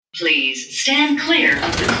Please stand clear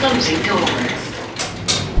of the closing doors.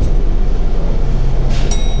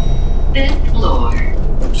 Fifth floor.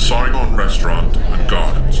 Saigon Restaurant and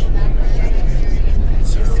Gardens.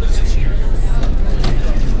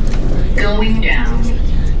 Going down.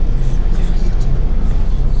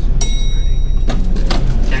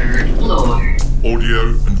 Third floor. Audio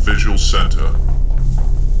and Visual Center.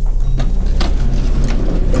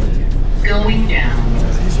 Going down.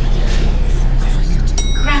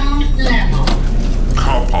 Ground level.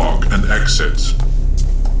 Car park and exits.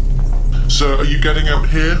 Sir, are you getting out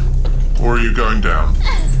here? Or are you going down?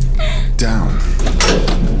 Down.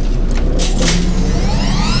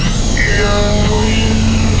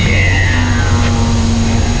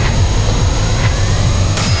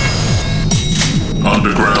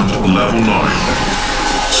 Underground Level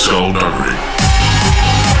 9. Skullduggery.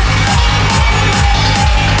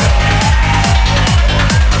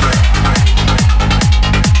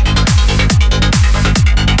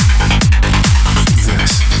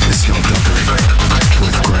 This is Skullduggery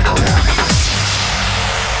with Greg Downey.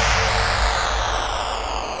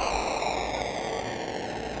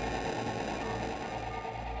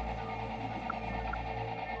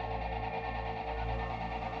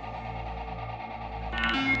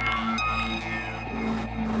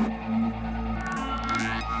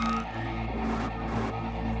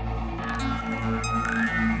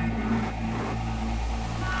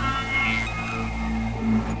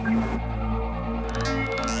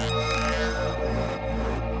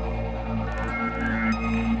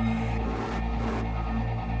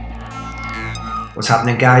 What's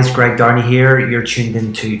happening, guys? Greg Darney here. You're tuned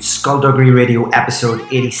into Skullduggery Radio episode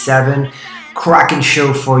 87. Cracking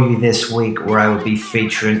show for you this week where I will be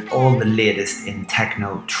featuring all the latest in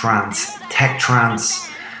techno, trance, tech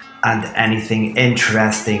trance, and anything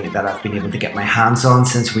interesting that I've been able to get my hands on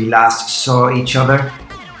since we last saw each other.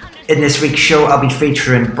 In this week's show, I'll be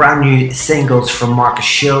featuring brand new singles from Marcus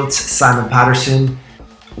Schultz, Simon Patterson,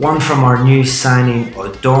 one from our new signing,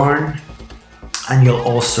 Adorn, and you'll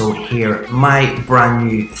also hear my brand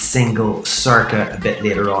new single, Circa, a bit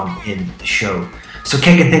later on in the show. So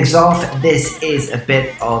kicking things off, this is a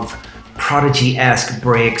bit of Prodigy-esque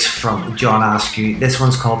breaks from John Askew. This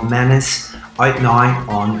one's called Menace, out now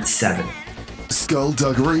on 7.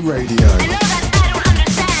 Skullduggery Radio.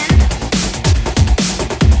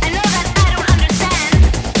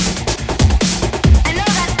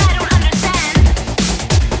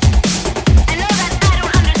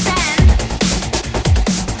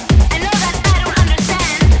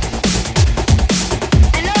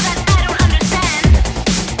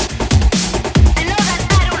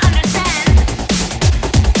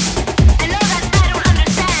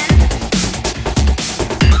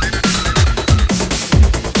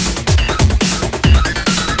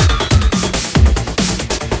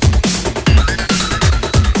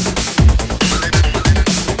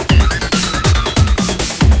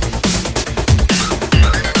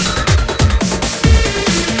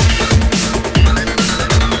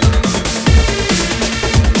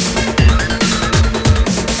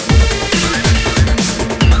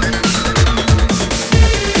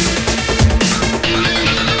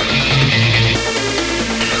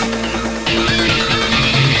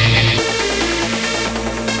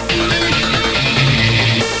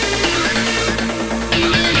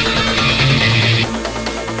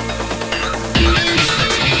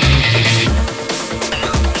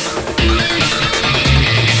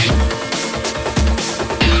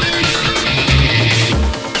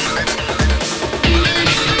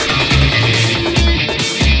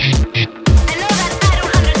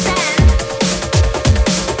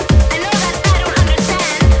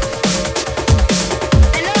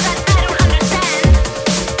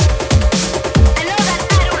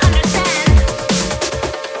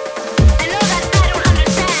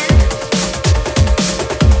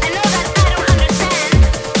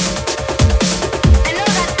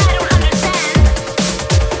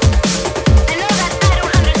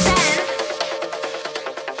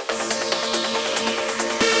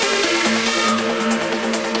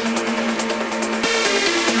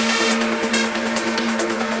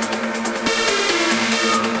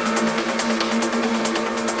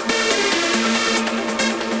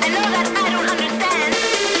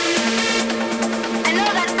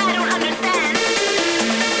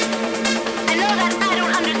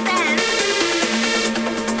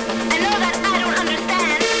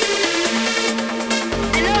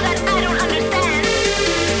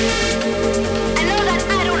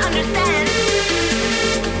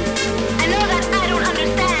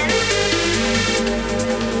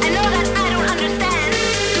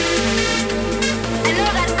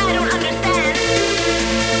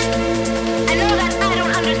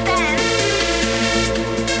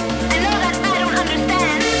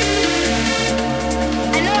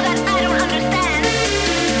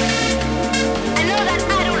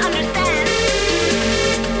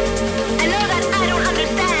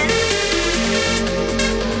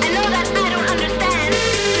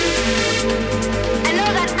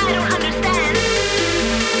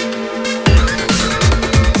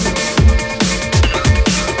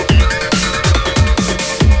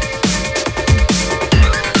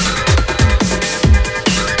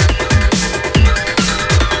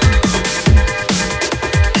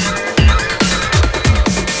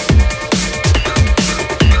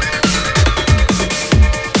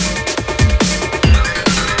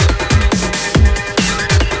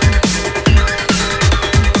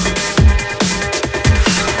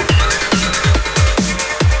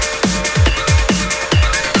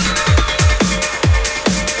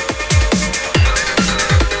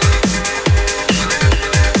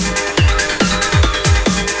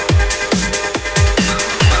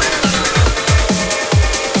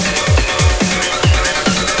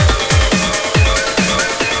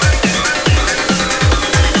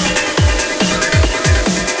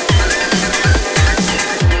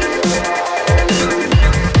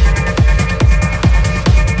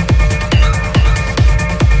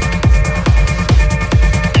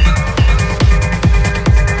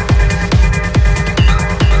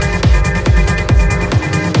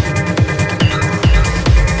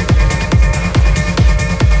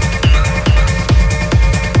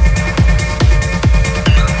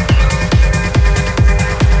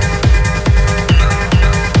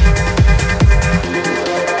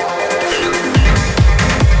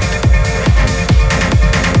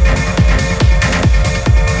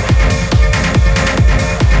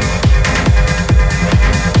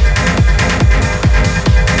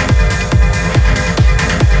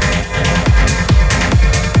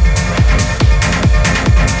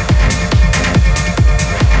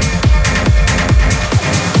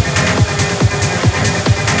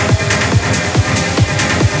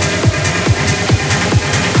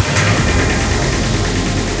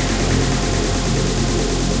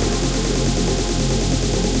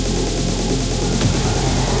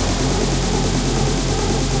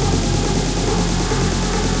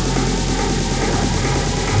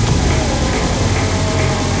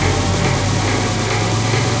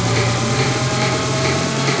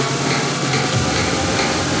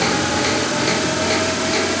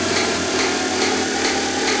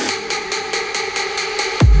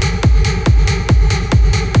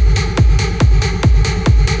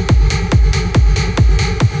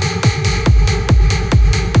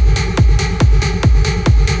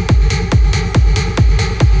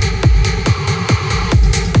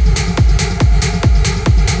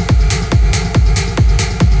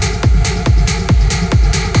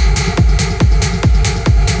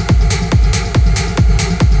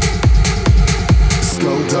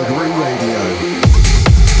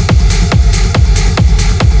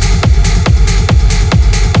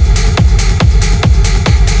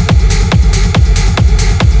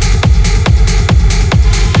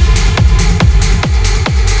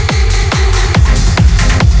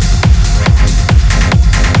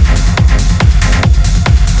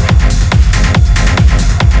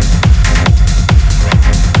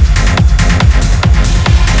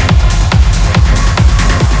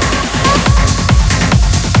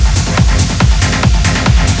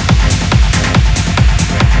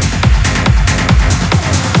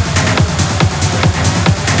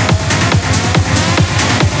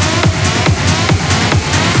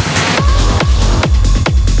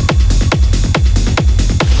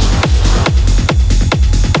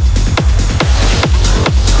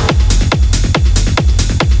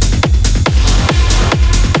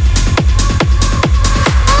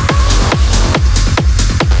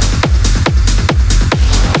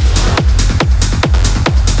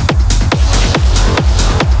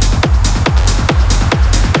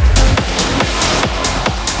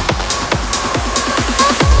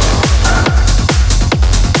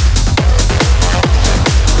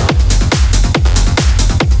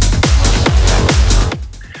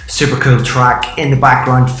 Super cool track in the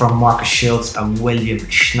background from Marcus Schultz and William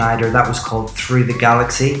Schneider. That was called Through the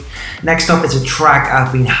Galaxy. Next up is a track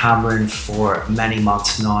I've been hammering for many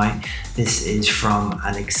months now. This is from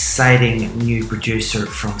an exciting new producer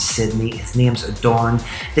from Sydney. His name's Adorn.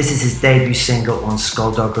 This is his debut single on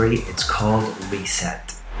Skullduggery. It's called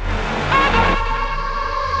Reset.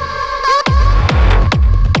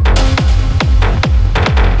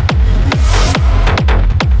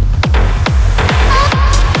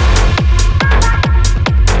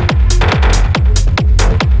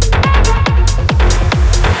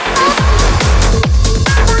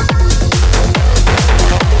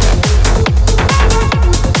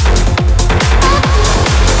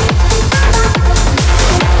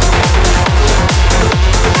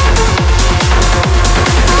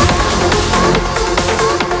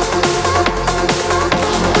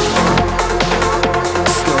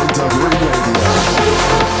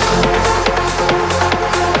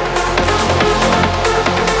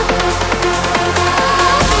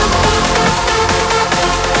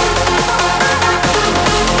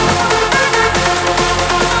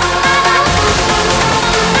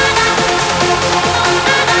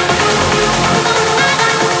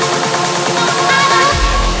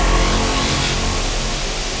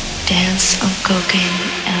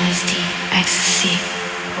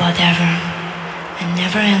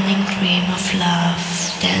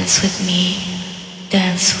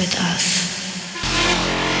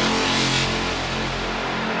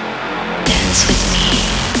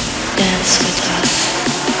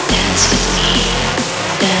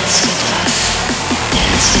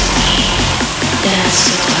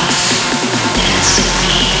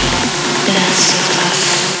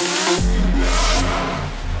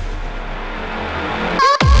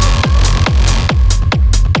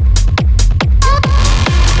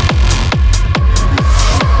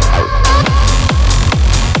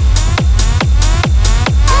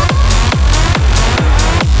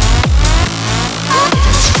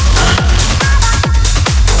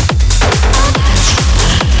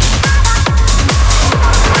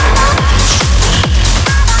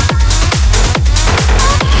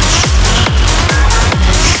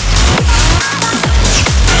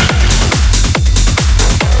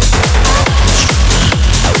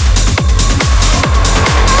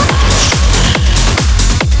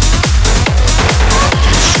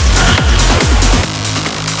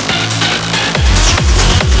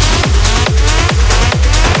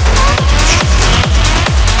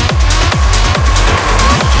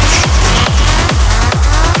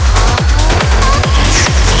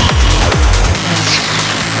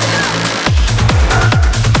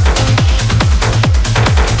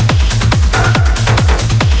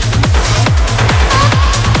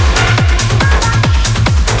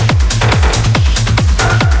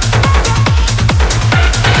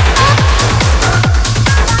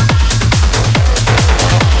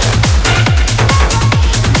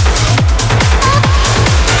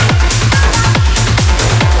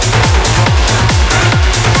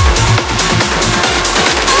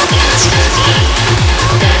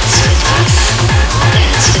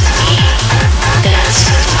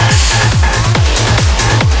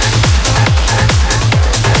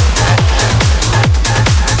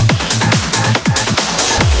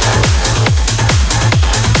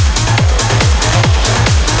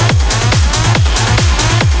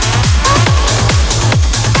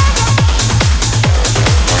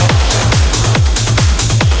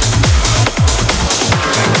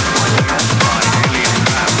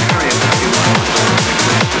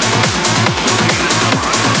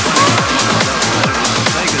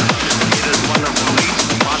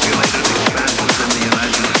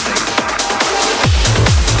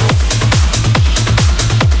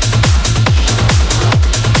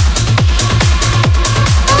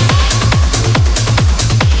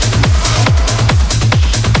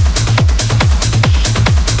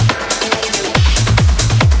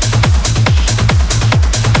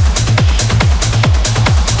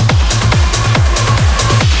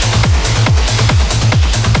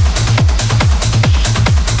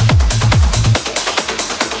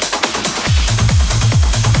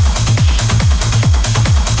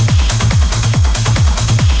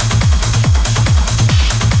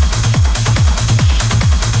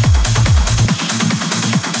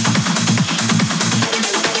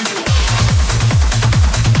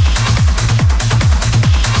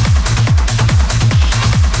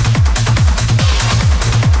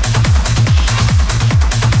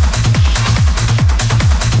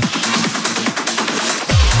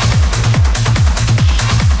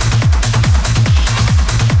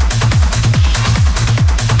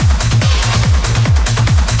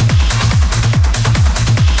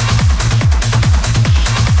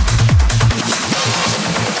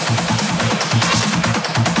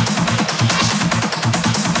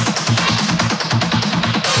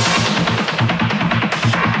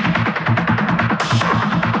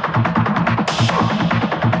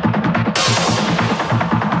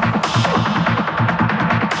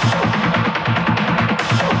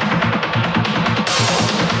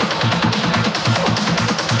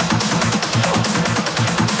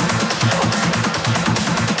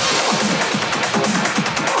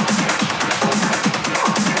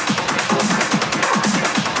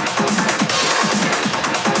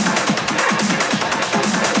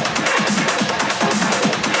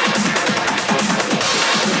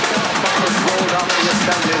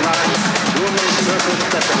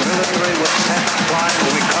 military with tests flying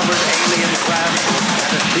recovered alien craft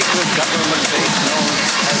at a secret government base known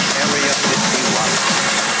as Area 51.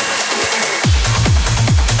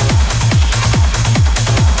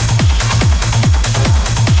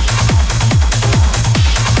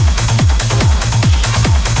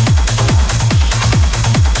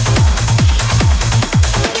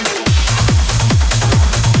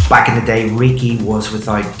 Back in the day, Riki was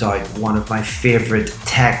without doubt one of my favourite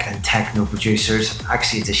tech and techno producers.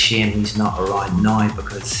 Actually, it's a shame he's not around now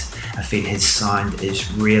because I feel his sound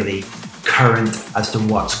is really current as to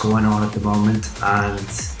what's going on at the moment, and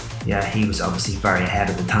yeah, he was obviously very ahead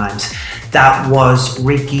of the times. That was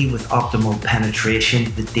Riki with Optimal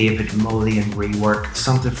Penetration, the David Mullian rework,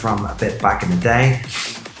 something from a bit back in the day.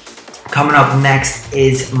 Coming up next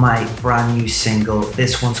is my brand new single.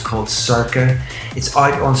 This one's called Circa. It's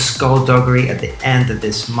out on Skullduggery at the end of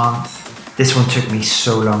this month. This one took me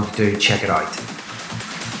so long to do. Check it out.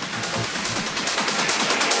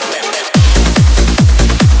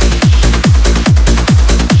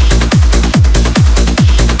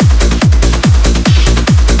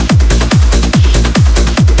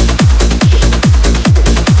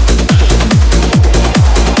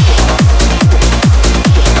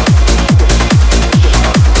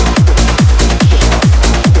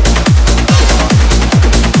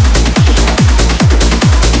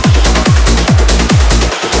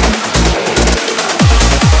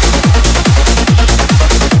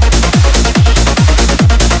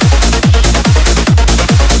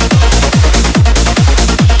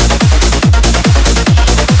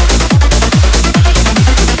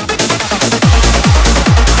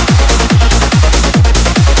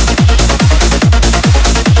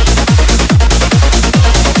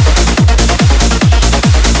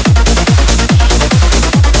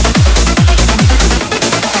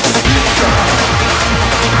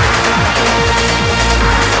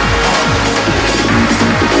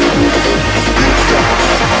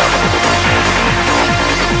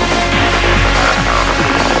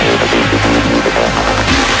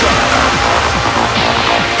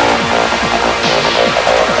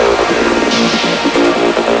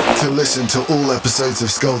 Listen to all episodes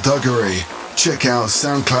of Skullduggery. Check out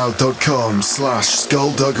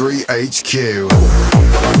soundcloud.com/SkullduggeryHQ.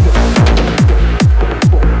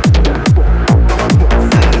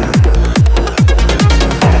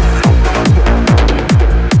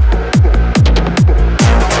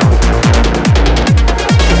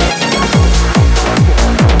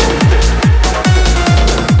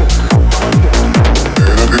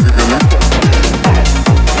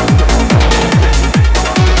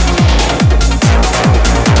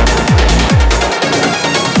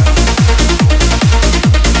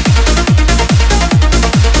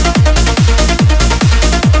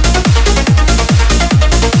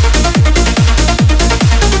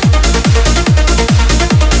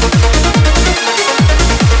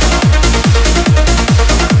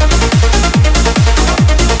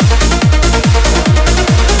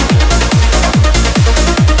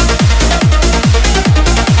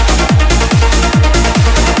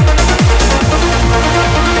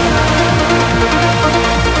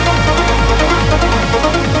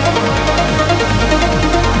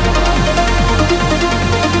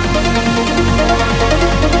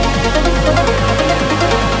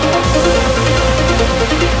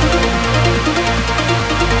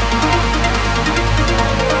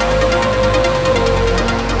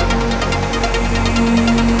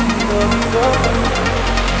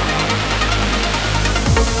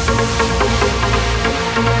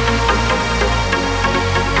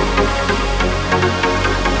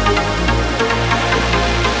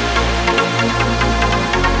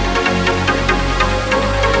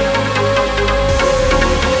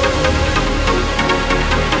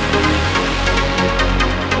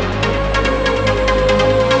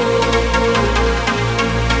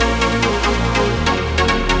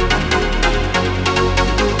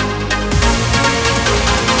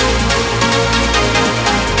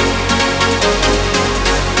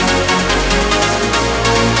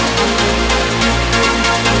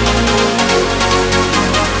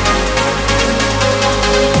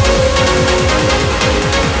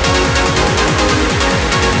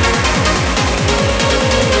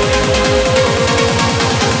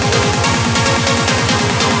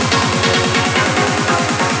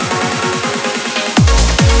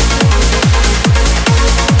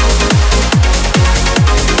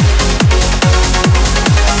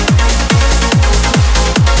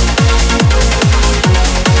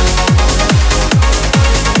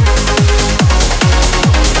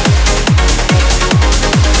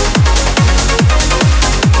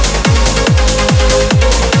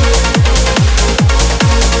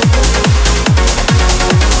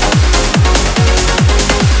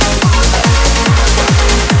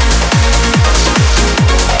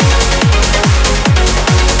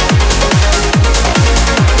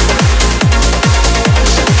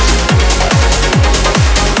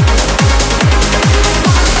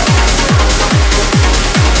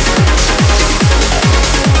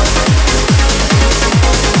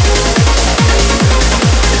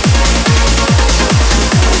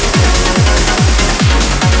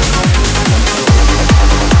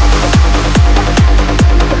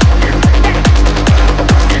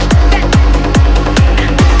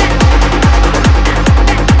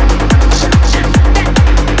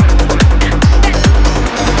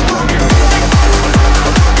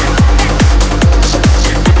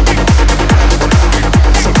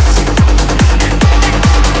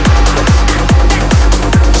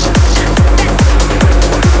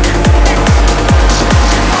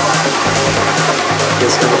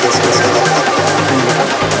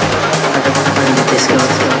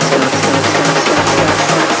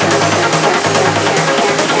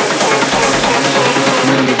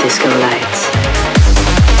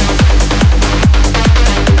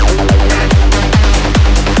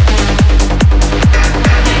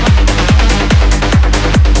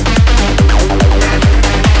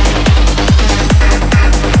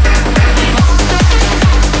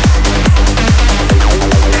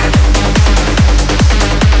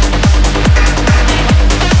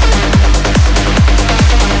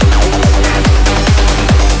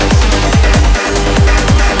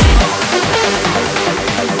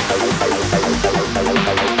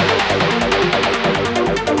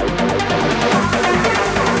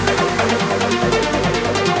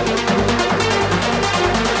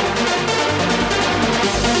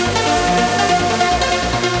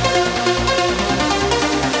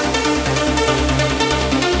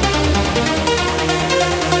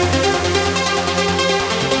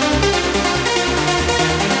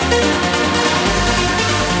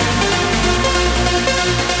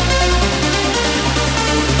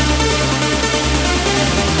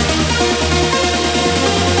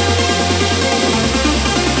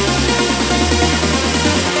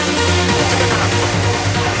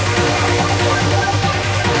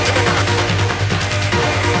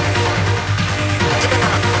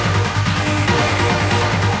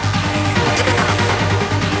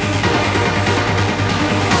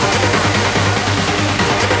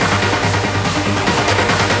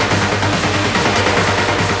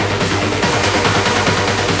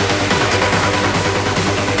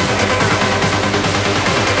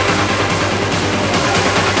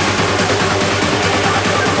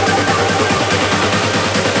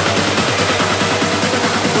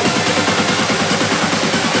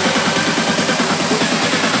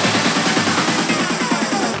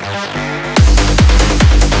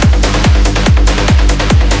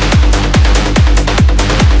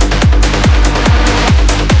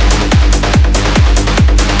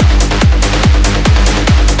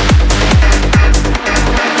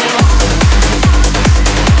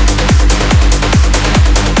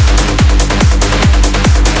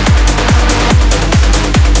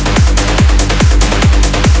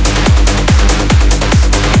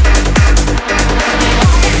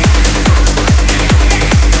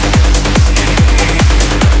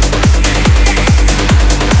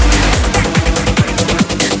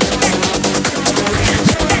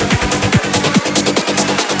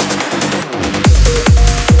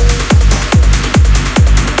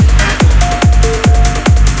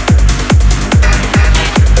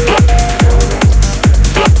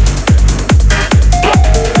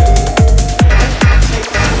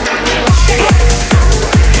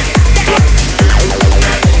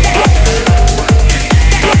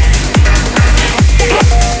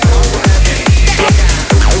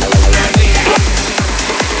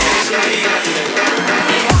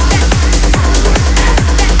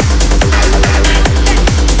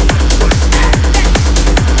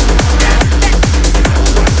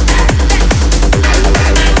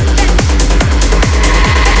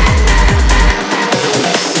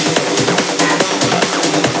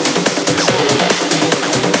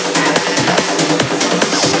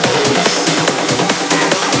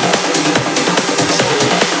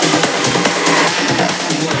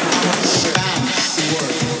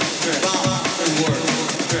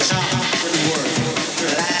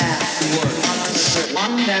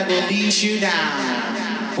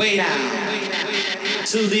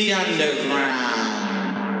 to the underground.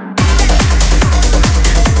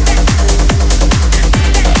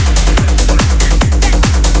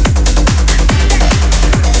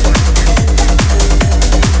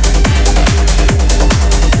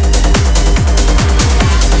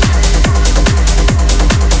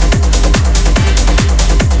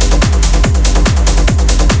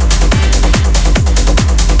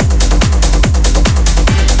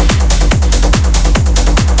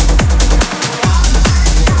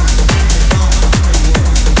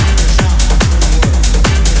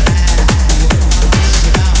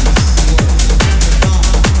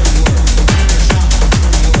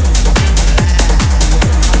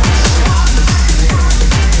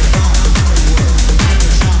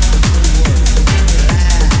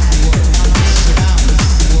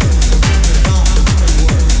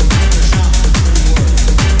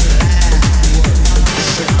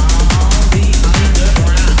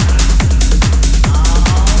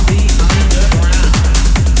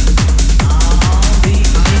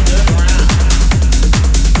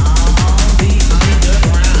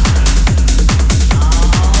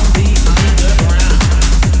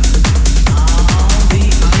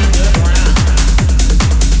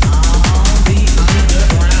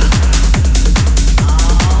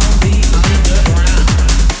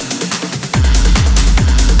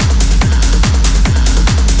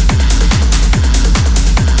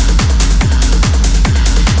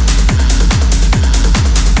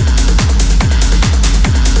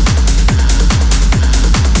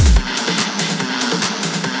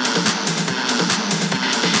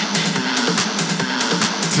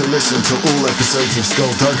 to all episodes of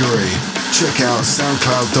Skullduggery, check out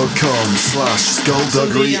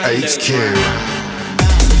soundcloud.com/SkullduggeryHQ.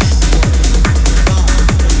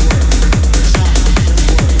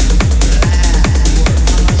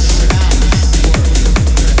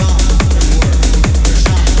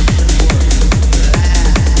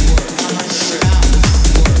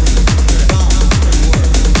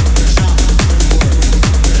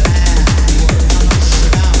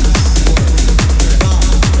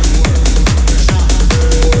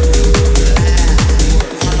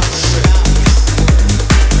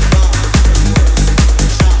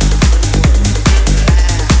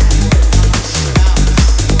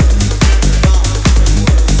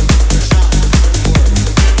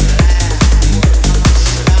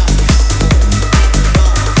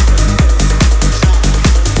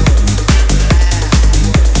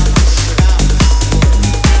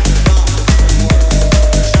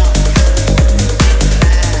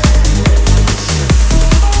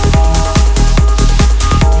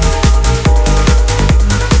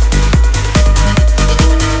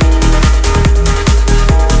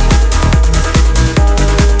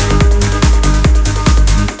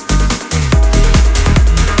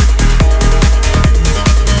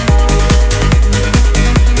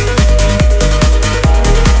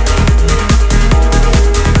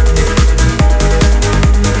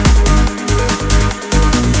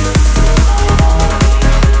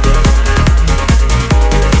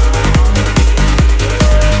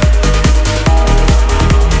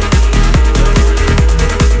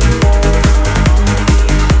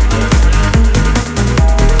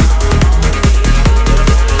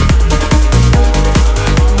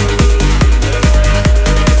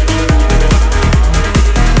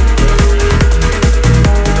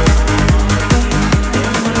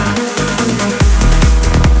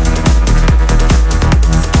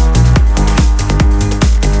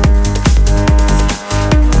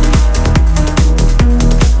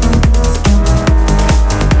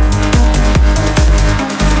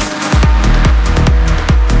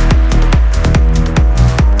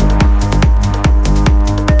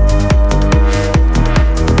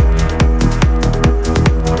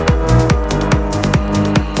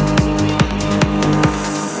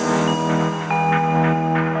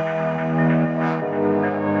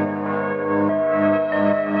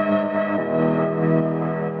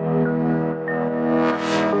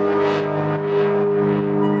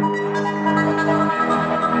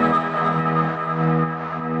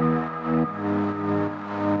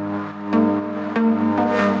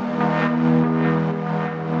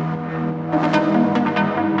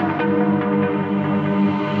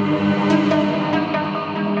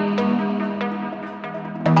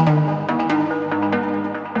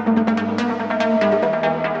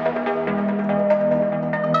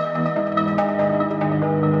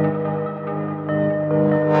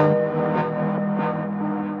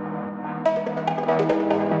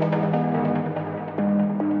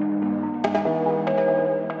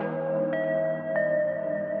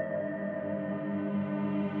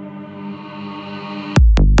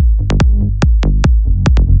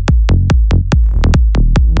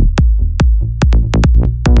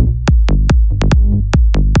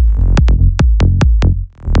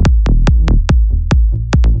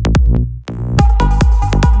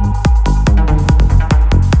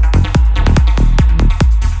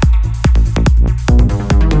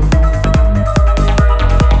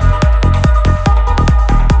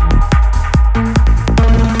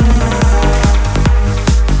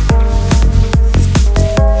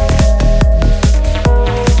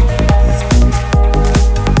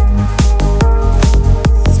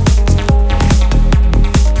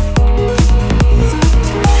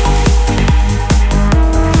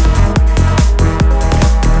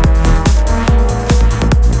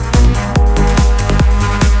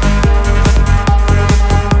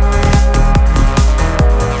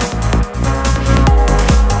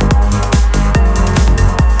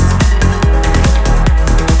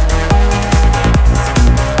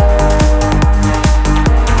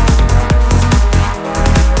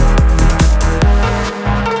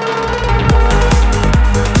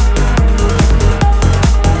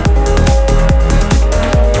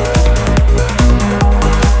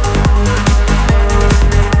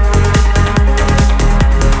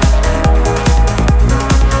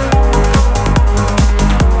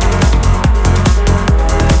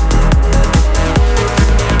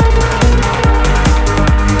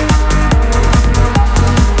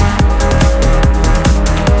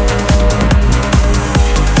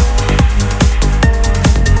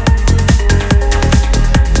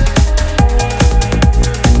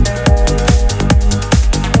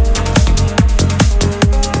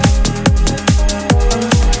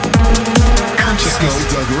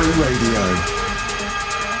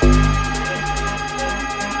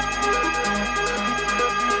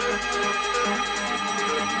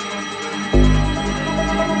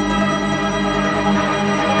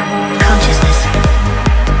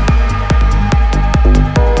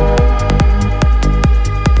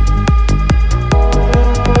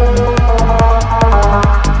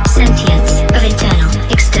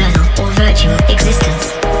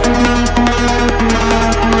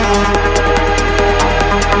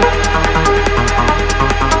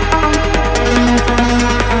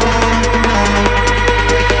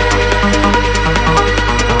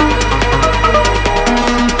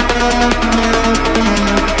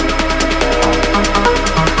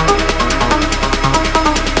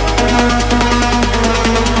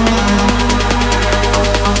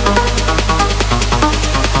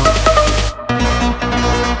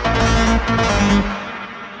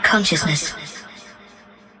 Consciousness.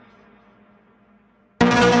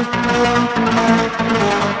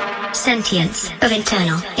 Sentience of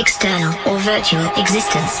internal, external, or virtual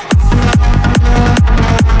existence.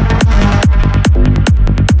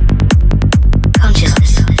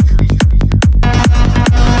 Consciousness.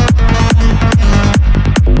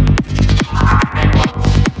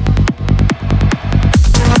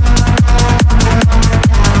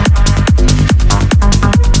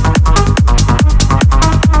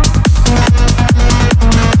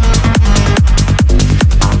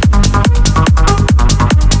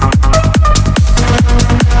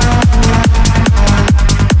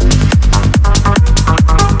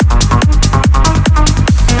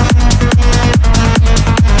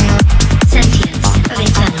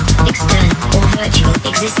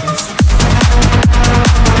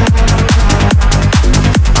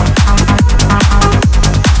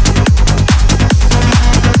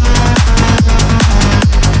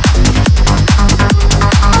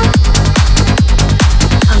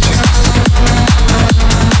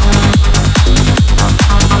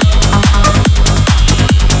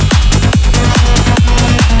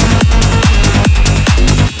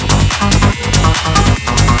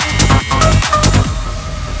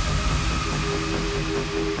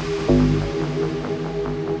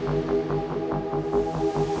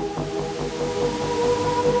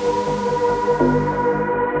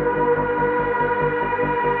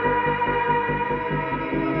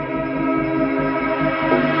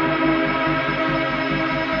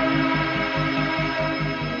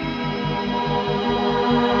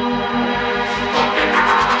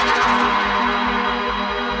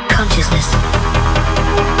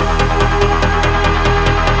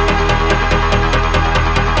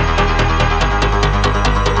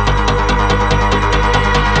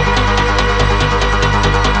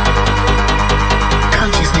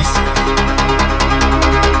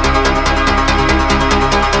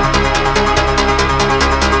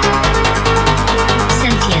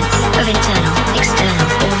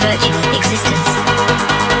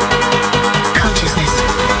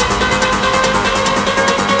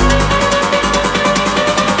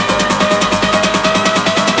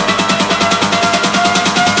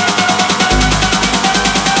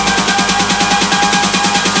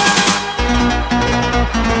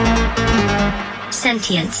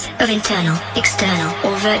 Sentience of internal, external,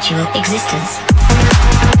 or virtual existence.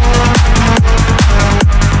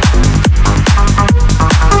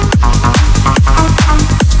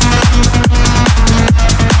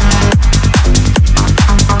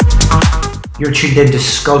 You're tuned into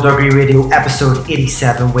Skullduggery Radio episode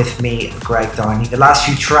 87 with me, Greg Downey. The last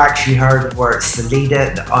few tracks you heard were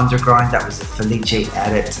Salida, The Underground, that was a Felice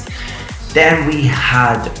edit. Then we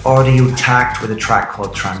had Audio Tact with a track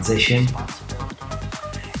called Transition.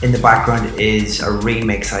 In the background is a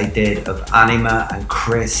remix I did of Anima and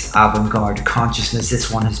Chris, Avant-Garde Consciousness. This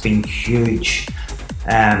one has been huge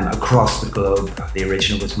across the globe. The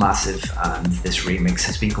original was massive and this remix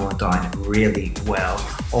has been going down really well.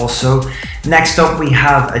 Also, next up we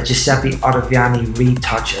have a Giuseppe Ottaviani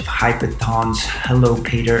retouch of Hyperton's Hello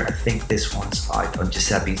Peter. I think this one's out on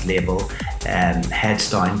Giuseppe's label, Heads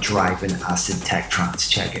Down Driving Acid Tech Trance.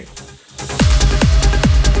 Check it.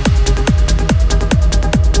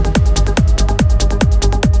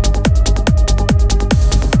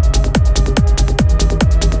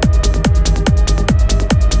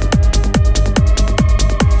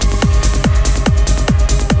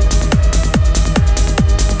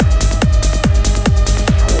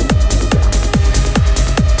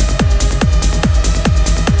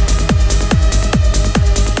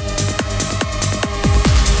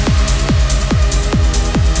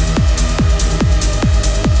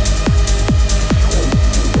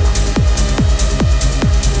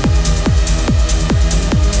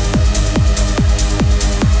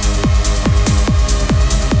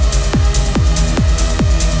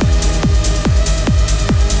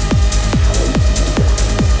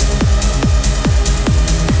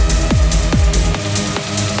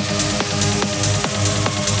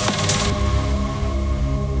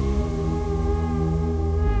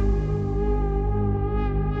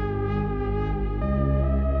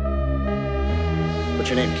 What's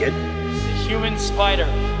your name, kid? The Human Spider.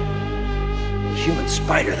 Human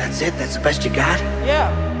Spider, that's it? That's the best you got? Yeah.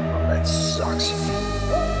 Oh, that sucks.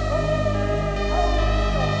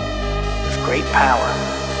 With great power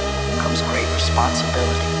comes great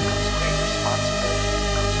responsibility.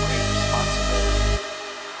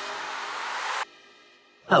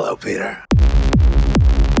 Hello, Peter.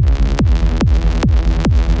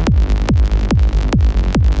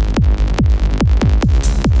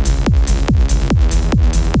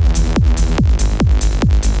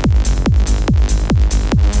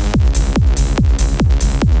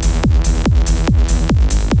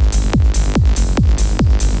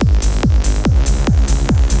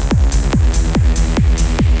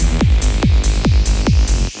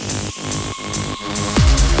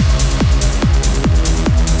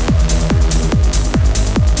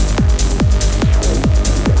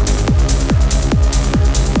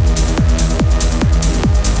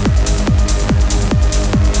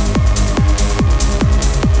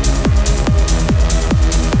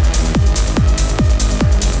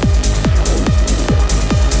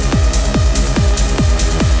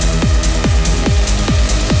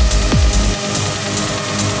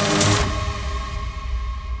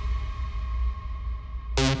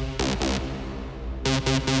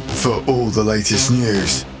 the latest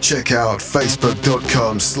news, check out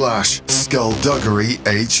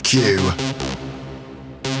facebook.com/SkullduggeryHQ.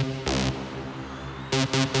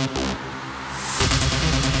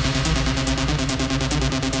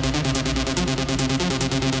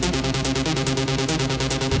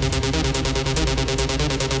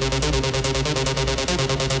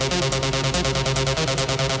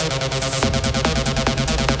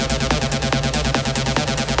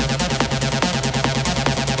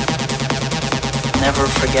 Never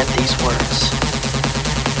forget these words.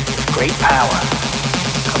 With great power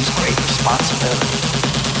comes great responsibility.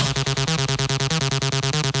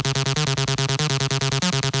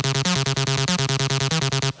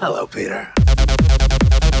 Hello, Peter.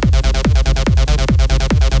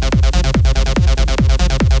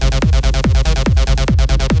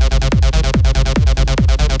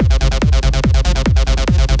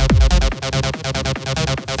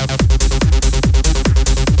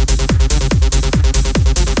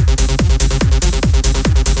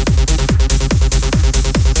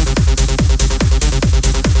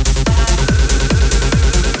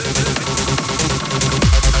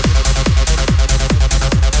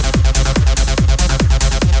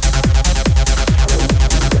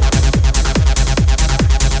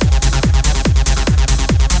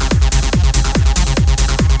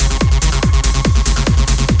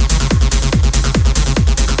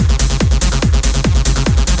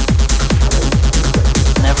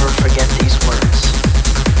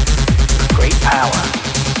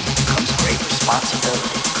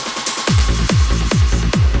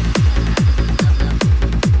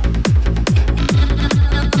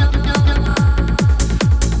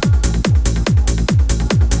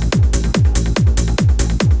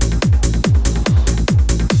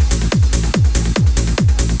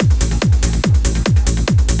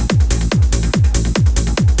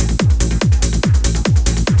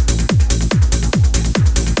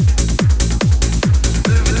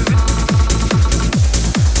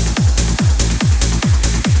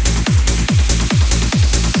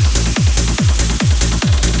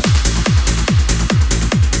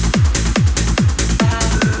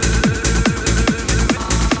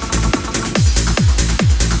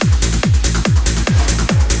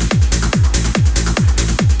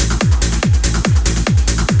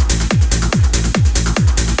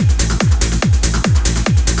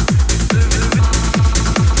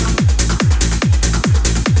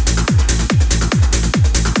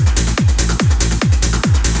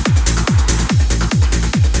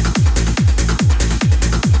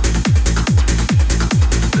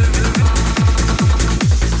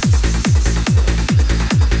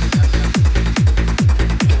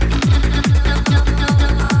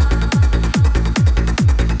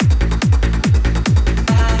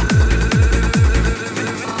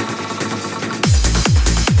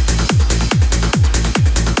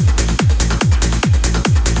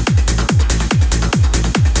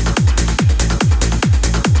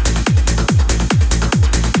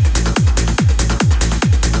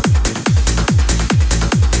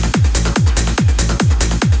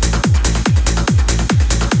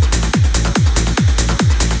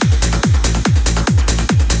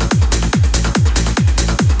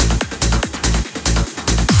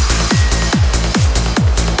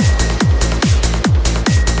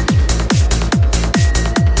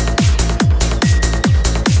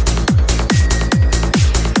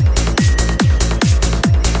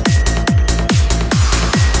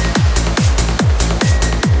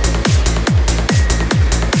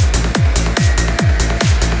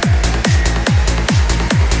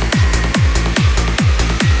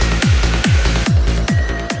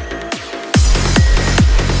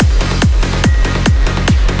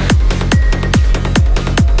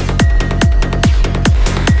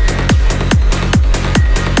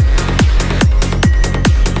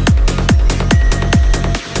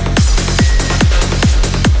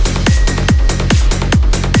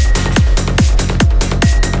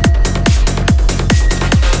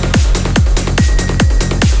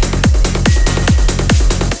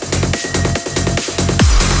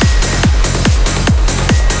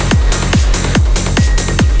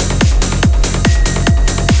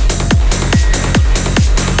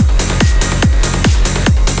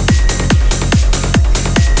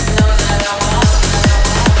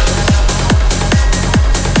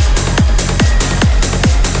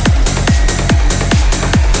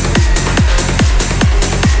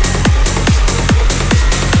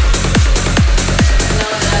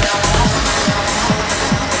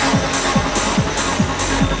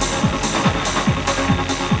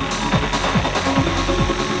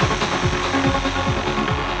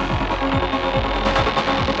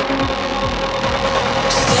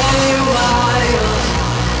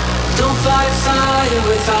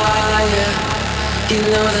 fire. You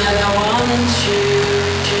know that I want you.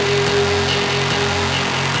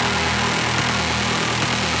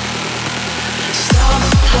 Stop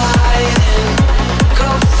hiding. Go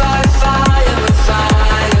fight fire with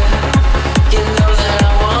fire. You know that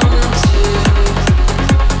I want to.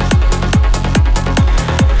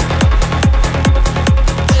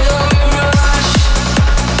 Till we rush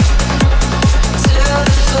to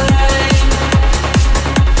the flame.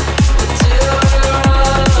 Till we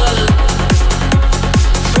run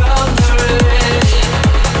from the rain.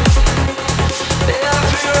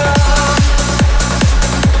 Every round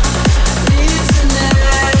needs an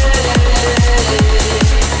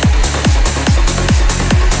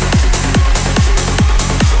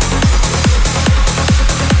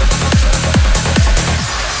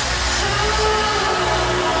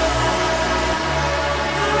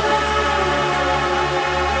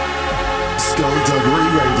Skullduggery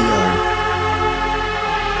Radio.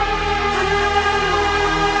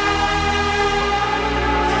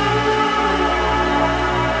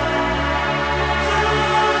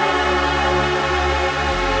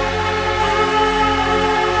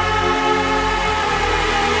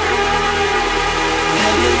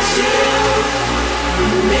 And it's you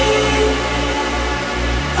and me,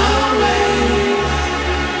 always.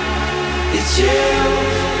 It's you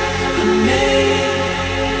and me,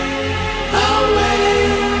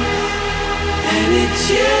 always. And it's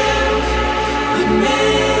you and me,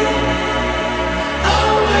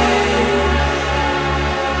 always.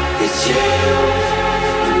 It's you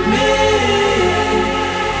and me,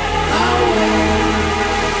 always.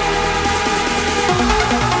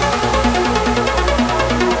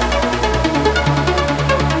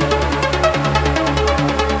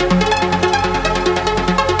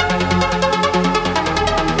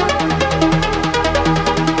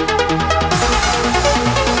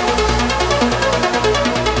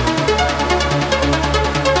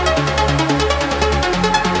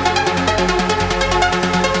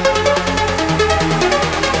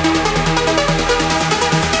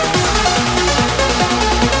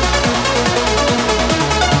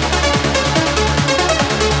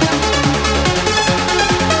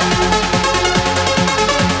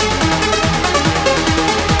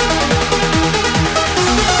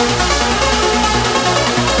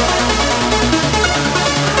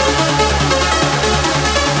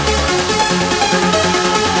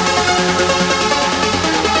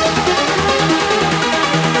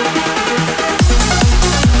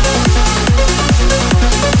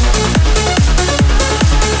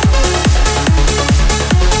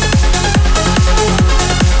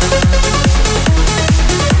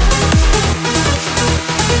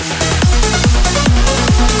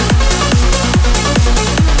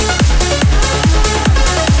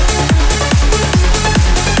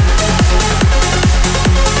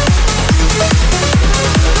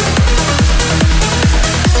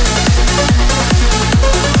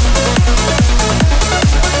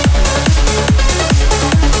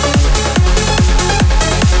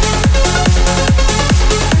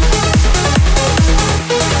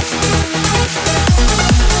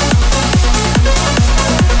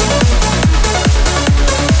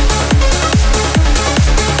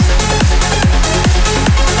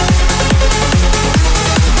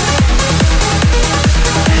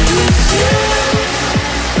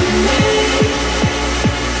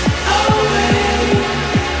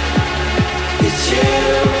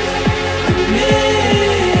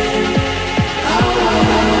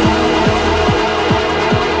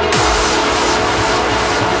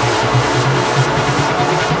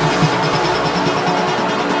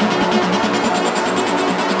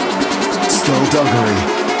 Skullduggery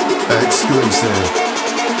exclusive.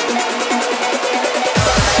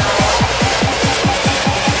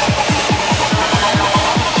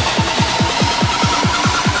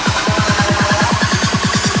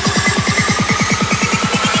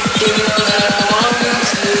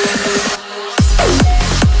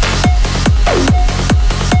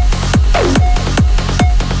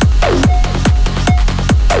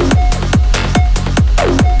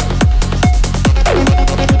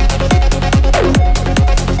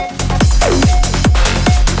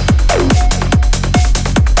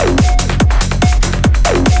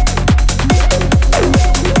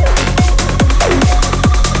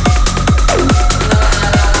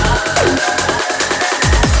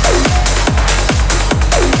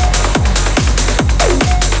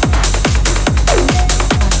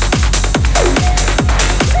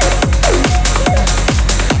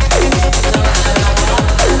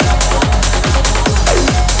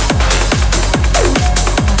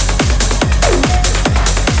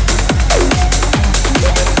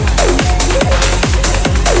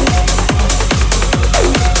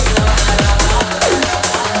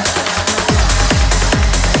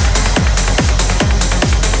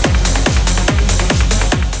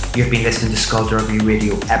 You've been listening to Skullduggery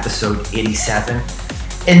Radio episode 87.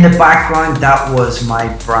 In the background, that was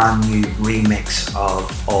my brand new remix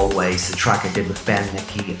of Always, the track I did with Ben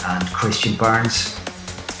Nicky and Christian Burns.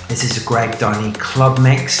 This is a Greg Downey club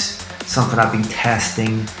mix, something I've been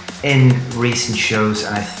testing in recent shows,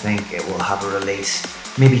 and I think it will have a release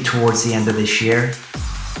maybe towards the end of this year.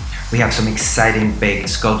 We have some exciting big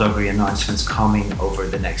Skullduggery announcements coming over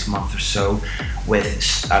the next month or so,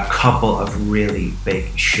 with a couple of really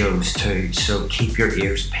big shows too, so keep your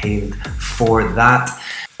ears peeled for that.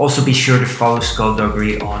 Also be sure to follow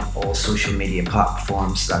Skullduggery on all social media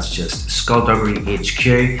platforms, that's just Skullduggery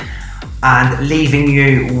HQ. And leaving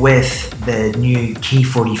you with the new Key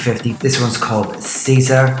 4050, this one's called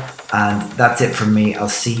Caesar, and that's it from me. I'll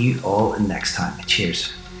see you all next time.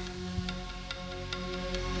 Cheers.